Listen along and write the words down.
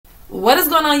What is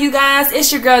going on, you guys?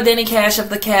 It's your girl Danny Cash of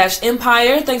the Cash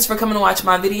Empire. Thanks for coming to watch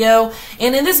my video.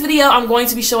 And in this video, I'm going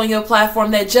to be showing you a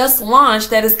platform that just launched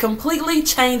that is completely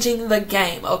changing the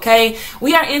game, okay?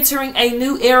 We are entering a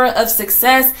new era of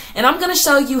success, and I'm going to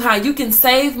show you how you can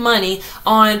save money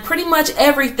on pretty much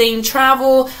everything,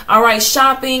 travel, all right,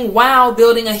 shopping, while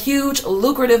building a huge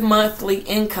lucrative monthly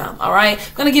income, all right?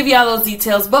 I'm going to give you all those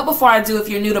details, but before I do, if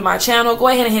you're new to my channel, go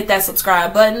ahead and hit that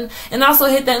subscribe button and also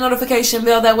hit that notification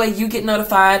bell. That way you get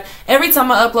notified every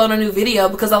time I upload a new video,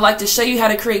 because I like to show you how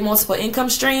to create multiple income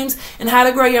streams and how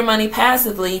to grow your money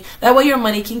passively. That way your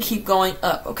money can keep going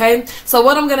up, okay? So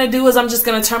what I'm going to do is I'm just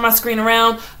going to turn my screen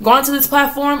around, go onto this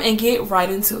platform, and get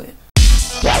right into it.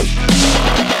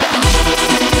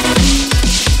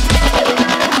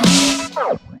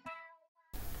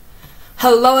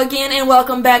 Hello again and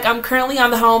welcome back. I'm currently on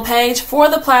the home page for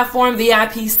the platform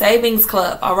VIP Savings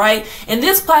Club, all right? And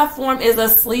this platform is a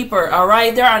sleeper, all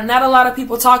right? There are not a lot of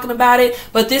people talking about it,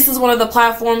 but this is one of the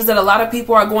platforms that a lot of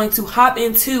people are going to hop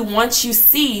into once you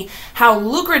see how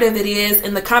lucrative it is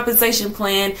in the compensation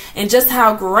plan and just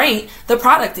how great the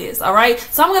product is, all right?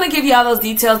 So I'm going to give you all those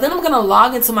details. Then I'm going to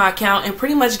log into my account and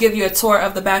pretty much give you a tour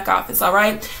of the back office, all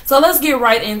right? So let's get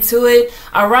right into it,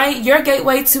 all right? Your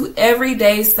gateway to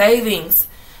everyday savings.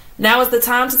 Now is the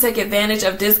time to take advantage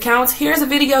of discounts. Here's a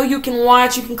video you can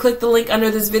watch. You can click the link under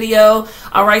this video,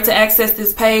 all right, to access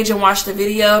this page and watch the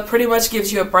video. Pretty much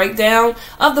gives you a breakdown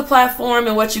of the platform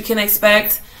and what you can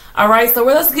expect. All right, so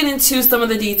let's get into some of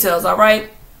the details, all right?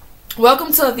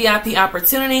 Welcome to a VIP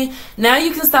opportunity. Now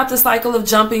you can stop the cycle of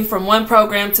jumping from one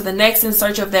program to the next in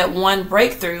search of that one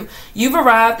breakthrough. You've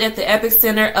arrived at the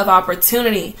epicenter of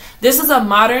opportunity. This is a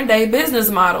modern day business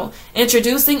model,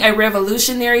 introducing a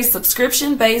revolutionary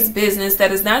subscription-based business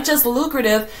that is not just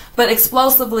lucrative, but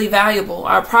explosively valuable.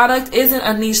 Our product isn't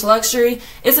a niche luxury,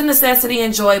 it's a necessity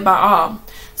enjoyed by all.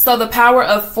 So the power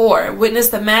of 4. Witness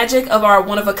the magic of our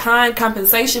one-of-a-kind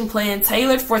compensation plan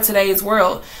tailored for today's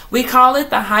world. We call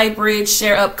it the hybrid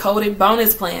share-up coded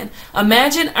bonus plan.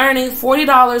 Imagine earning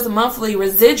 $40 monthly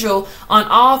residual on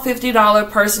all $50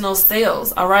 personal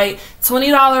sales, all right?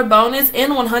 $20 bonus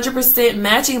and 100%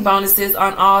 matching bonuses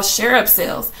on all share-up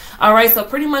sales. All right, so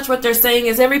pretty much what they're saying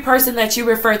is every person that you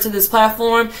refer to this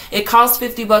platform, it costs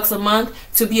 $50 a month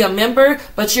to be a member,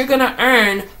 but you're going to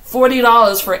earn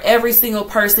 $40 for every single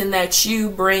person that you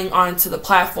bring onto the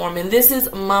platform, and this is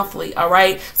monthly, all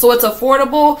right? So it's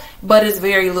affordable, but it's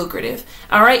very lucrative,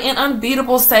 all right? And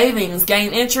unbeatable savings.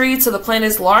 Gain entry to the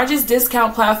planet's largest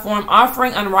discount platform,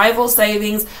 offering unrivaled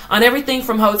savings on everything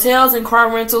from hotels and car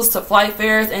rentals to flight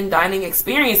fares and dining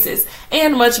experiences,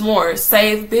 and much more.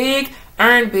 Save big,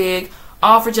 earn big,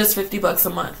 all for just $50 a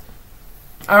month,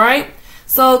 all right?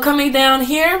 So coming down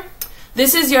here,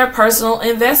 this is your personal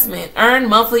investment. Earn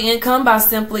monthly income by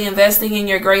simply investing in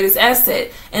your greatest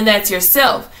asset, and that's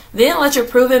yourself. Then let your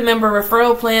proven member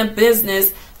referral plan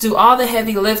business do all the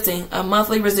heavy lifting, a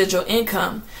monthly residual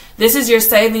income. This is your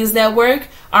savings network.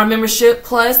 Our membership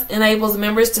plus enables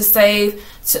members to save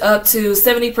up to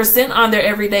 70% on their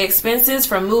everyday expenses,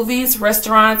 from movies,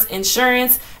 restaurants,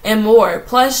 insurance, and more,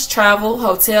 plus travel,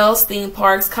 hotels, theme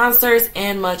parks, concerts,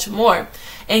 and much more.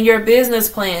 And your business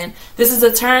plan. This is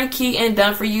a turnkey and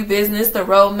done-for-you business, the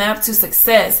roadmap to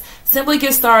success. Simply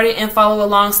get started and follow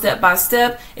along step by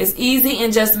step. It's easy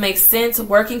and just makes sense,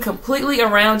 working completely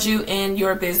around you in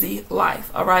your busy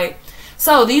life, all right?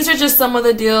 So these are just some of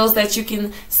the deals that you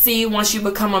can see once you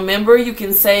become a member. You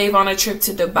can save on a trip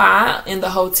to Dubai in the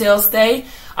hotel stay,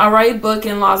 all right? Book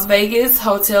in Las Vegas,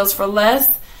 hotels for less,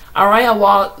 all right? A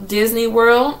Walt Disney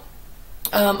World,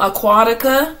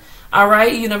 Aquatica, all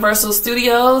right, Universal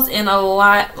Studios, and a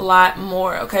lot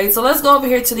more, okay? So let's go over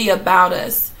here to the About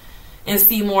Us and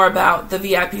see more about the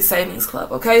VIP Savings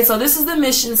Club, okay? So this is the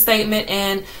mission statement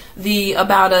and the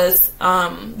About Us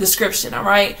description, all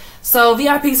right? So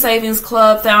VIP Savings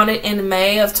Club, founded in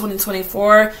May of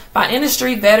 2024 by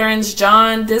industry veterans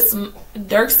John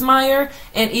Dirksmeyer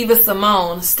and Eva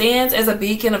Simone, stands as a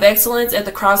beacon of excellence at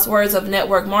the crossroads of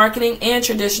network marketing and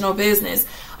traditional business.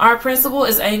 Our principle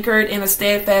is anchored in a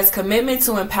steadfast commitment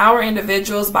to empower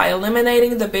individuals by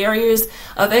eliminating the barriers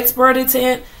of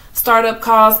exploitative startup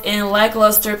costs and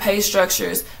lackluster pay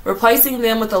structures, replacing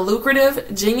them with a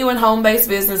lucrative, genuine home-based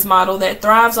business model that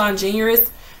thrives on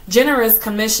generous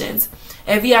commissions.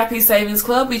 At VIP Savings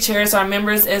Club, we cherish our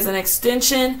members as an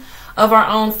extension of our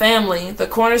own family, the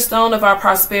cornerstone of our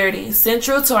prosperity.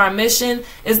 Central to our mission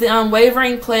is the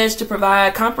unwavering pledge to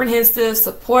provide comprehensive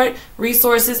support,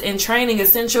 resources, and training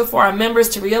essential for our members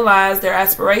to realize their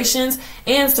aspirations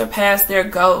and surpass their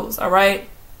goals, all right?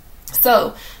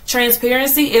 So,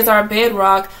 transparency is our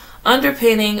bedrock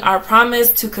underpinning our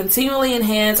promise to continually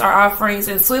enhance our offerings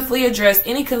and swiftly address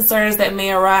any concerns that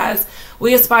may arise.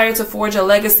 We aspire to forge a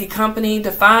legacy company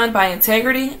defined by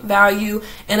integrity, value,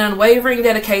 and unwavering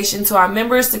dedication to our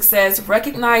members' success,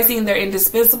 recognizing their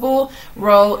indispensable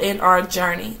role in our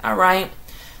journey. All right.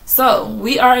 So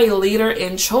we are a leader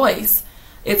in choice.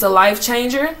 It's a life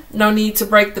changer. No need to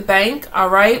break the bank. All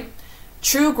right.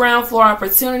 True ground floor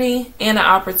opportunity and an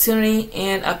opportunity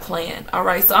and a plan. All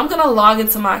right. So I'm going to log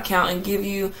into my account and give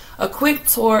you a quick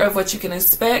tour of what you can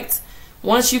expect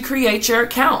once you create your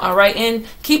account. All right. And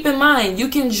keep in mind, you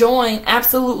can join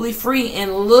absolutely free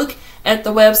and look at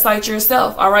the website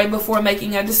yourself, all right, before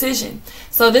making a decision.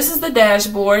 So this is the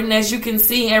dashboard, and as you can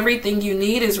see, everything you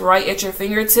need is right at your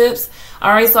fingertips.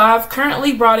 All right, so I've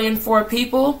currently brought in 4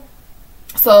 people.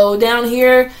 So down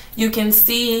here you can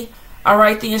see, all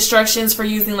right, the instructions for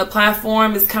using the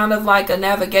platform is kind of like a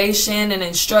navigation and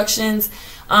instructions.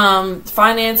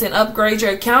 Finance and upgrade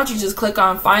your account. You just click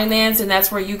on finance, and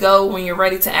that's where you go when you're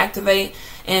ready to activate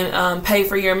and pay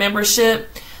for your membership.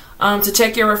 To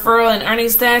check your referral and earning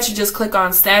stats, you just click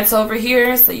on stats over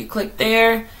here. So you click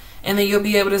there, and then you'll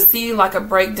be able to see like a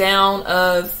breakdown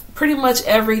of pretty much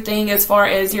everything as far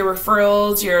as your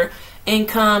referrals, your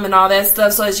income, and all that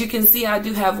stuff. So as you can see, I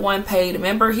do have 1 paid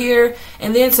member here.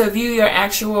 And then to view your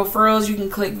actual referrals, you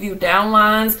can click view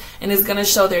downlines, and it's going to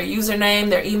show their username,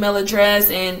 their email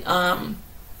address, and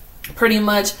pretty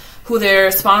much who their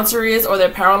sponsor is, or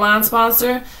their Powerline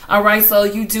sponsor. All right, so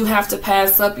you do have to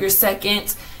pass up your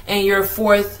 2nd and your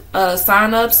 4th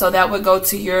sign up, so that would go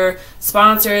to your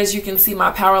sponsor. As you can see,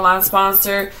 my Powerline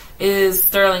sponsor is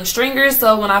Sterling Stringer,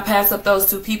 so when I pass up those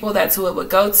 2 people, that's who it would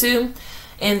go to.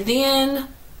 And then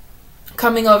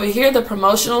coming over here, the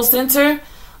promotional center.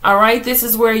 All right, this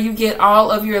is where you get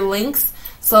all of your links.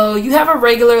 So you have a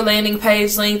regular landing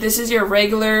page link. This is your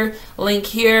regular link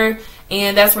here,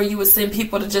 and that's where you would send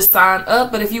people to just sign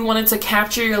up. But if you wanted to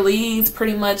capture your leads,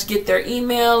 pretty much get their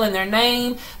email and their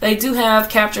name, they do have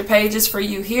capture pages for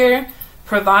you here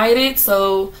provided.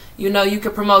 So you know you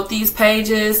could promote these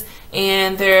pages,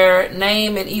 and their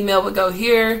name and email would go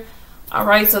here. All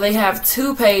right, so they have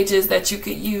 2 pages that you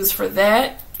could use for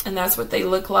that, and that's what they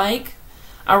look like.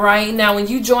 All right, now when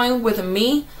you join with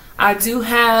me, I do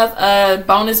have a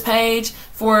bonus page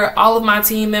for all of my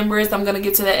team members. I'm going to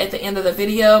get to that at the end of the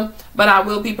video, but I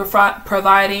will be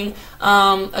providing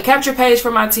a capture page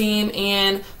for my team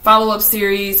and follow-up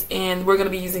series, and we're going to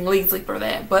be using Leadsly for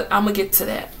that, but I'm going to get to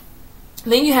that.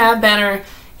 Then you have banners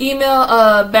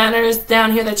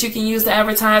down here that you can use to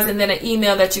advertise, and then an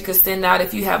email that you could send out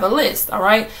if you have a list. All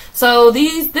right, so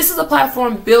this is a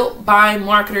platform built by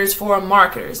marketers for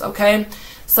marketers. Okay,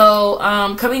 so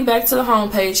coming back to the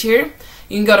home page here,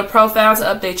 you can go to profile to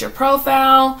update your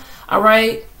profile. All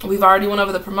right, we've already went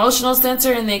over the promotional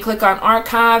center, and then click on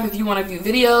archive if you want to view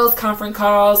videos, conference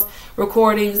calls,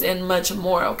 recordings, and much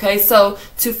more. Okay, so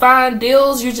to find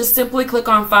deals, you just simply click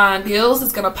on find deals.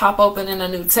 It's going to pop open in a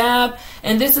new tab,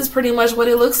 and this is pretty much what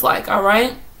it looks like. All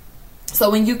right, so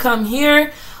when you come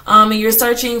here and you're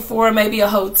searching for maybe a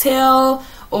hotel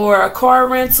or a car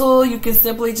rental, you can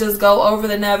simply just go over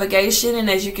the navigation, and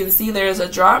as you can see, there's a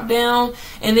drop down,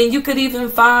 and then you could even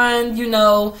find, you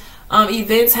know,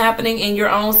 events happening in your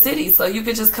own city. So you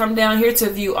could just come down here to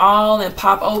view all and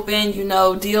pop open, you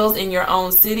know, deals in your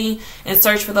own city and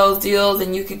search for those deals,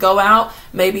 and you could go out,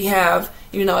 maybe have,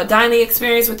 you know, a dining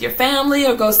experience with your family,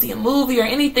 or go see a movie or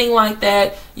anything like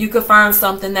that. You could find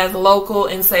something that's local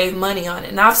and save money on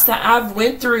it. And I've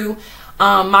went through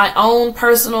my own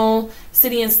personal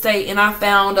city and state, and I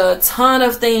found a ton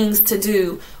of things to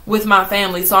do with my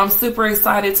family. So I'm super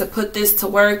excited to put this to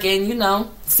work and, you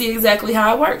know, see exactly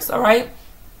how it works. All right,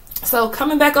 so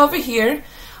coming back over here,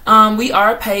 we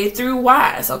are paid through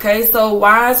Wise. Okay, so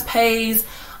Wise pays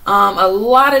a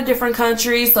lot of different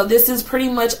countries, so this is pretty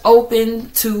much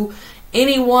open to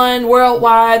anyone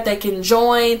worldwide that can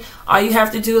join. All you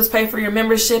have to do is pay for your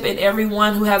membership, and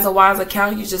everyone who has a Wise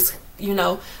account, you just, you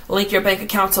know, link your bank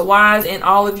account to Wise, and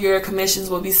all of your commissions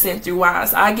will be sent through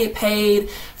Wise. I get paid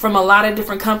from a lot of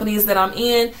different companies that I'm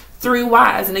in through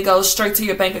Wise, and it goes straight to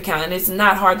your bank account, and it's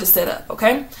not hard to set up.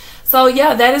 Okay, so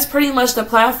yeah, that is pretty much the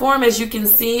platform. As you can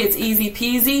see, it's easy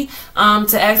peasy.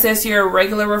 To access your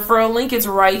regular referral link, it's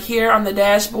right here on the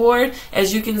dashboard.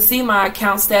 As you can see, my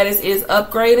account status is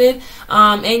upgraded,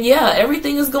 and yeah,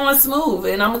 everything is going smooth.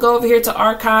 And I'm gonna go over here to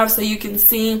archive so you can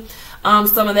see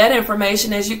some of that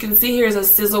information. As you can see, here's a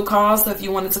sizzle call. So if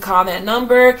you wanted to call that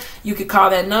number, you could call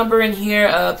that number and hear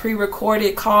a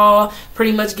pre-recorded call,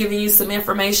 pretty much giving you some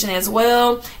information as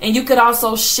well. And you could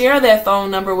also share that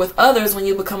phone number with others when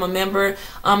you become a member.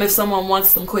 If someone wants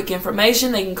some quick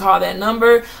information, they can call that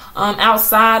number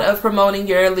outside of promoting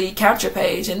your lead capture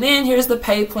page. And then here's the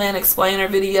pay plan explainer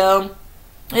video.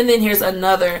 And then here's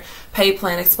another pay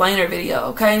plan explainer video.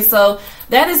 Okay, so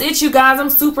that is it, you guys. I'm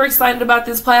super excited about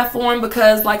this platform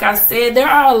because, like I said, there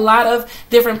are a lot of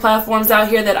different platforms out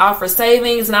here that offer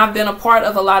savings, and I've been a part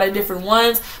of a lot of different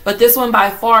ones, but this one by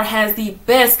far has the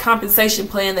best compensation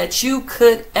plan that you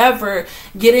could ever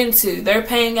get into. They're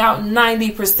paying out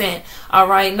 90%. All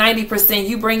right, 90%.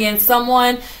 You bring in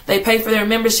someone, they pay for their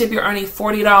membership, you're earning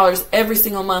 $40 every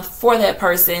single month for that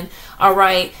person. All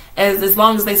right, as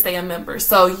long as they stay a member.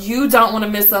 So you don't want to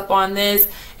miss up on this.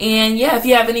 And yeah, if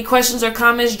you have any questions or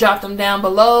comments, drop them down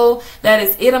below. That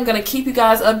is it. I'm going to keep you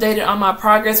guys updated on my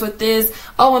progress with this.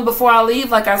 Oh, and before I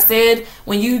leave, like I said,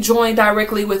 when you join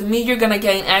directly with me, you're going to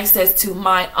gain access to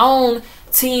my own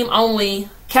team only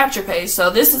capture page. So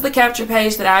this is the capture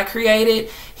page that I created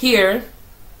here.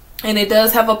 And it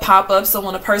does have a pop-up. So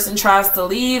when a person tries to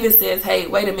leave, it says, hey,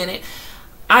 wait a minute,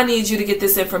 I need you to get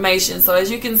this information. So as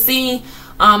you can see,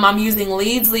 I'm using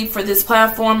Leads for this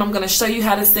platform. I'm going to show you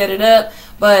how to set it up,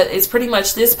 but it's pretty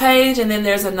much this page, and then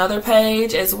there's another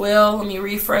page as well. Let me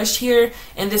refresh here,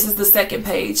 and this is the second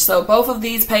page. So both of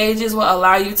these pages will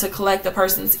allow you to collect a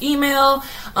person's email.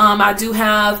 I do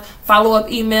have follow-up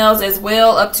emails as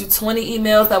well, up to 20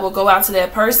 emails that will go out to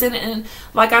that person. And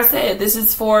like I said, this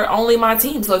is for only my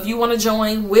team. So if you want to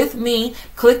join with me,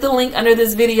 click the link under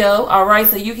this video, all right,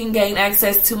 so you can gain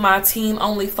access to my team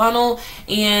only funnel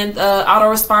and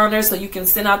autoresponder, so you can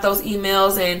send out those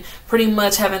emails and pretty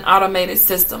much have an automated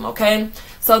system. Okay,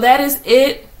 so that is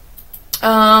it.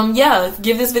 Yeah,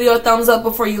 give this video a thumbs up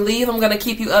before you leave. I'm going to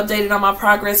keep you updated on my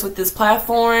progress with this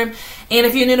platform. And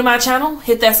if you're new to my channel,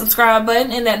 hit that subscribe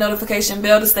button and that notification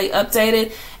bell to stay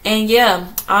updated. And yeah,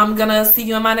 I'm going to see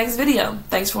you in my next video.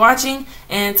 Thanks for watching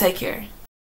and take care.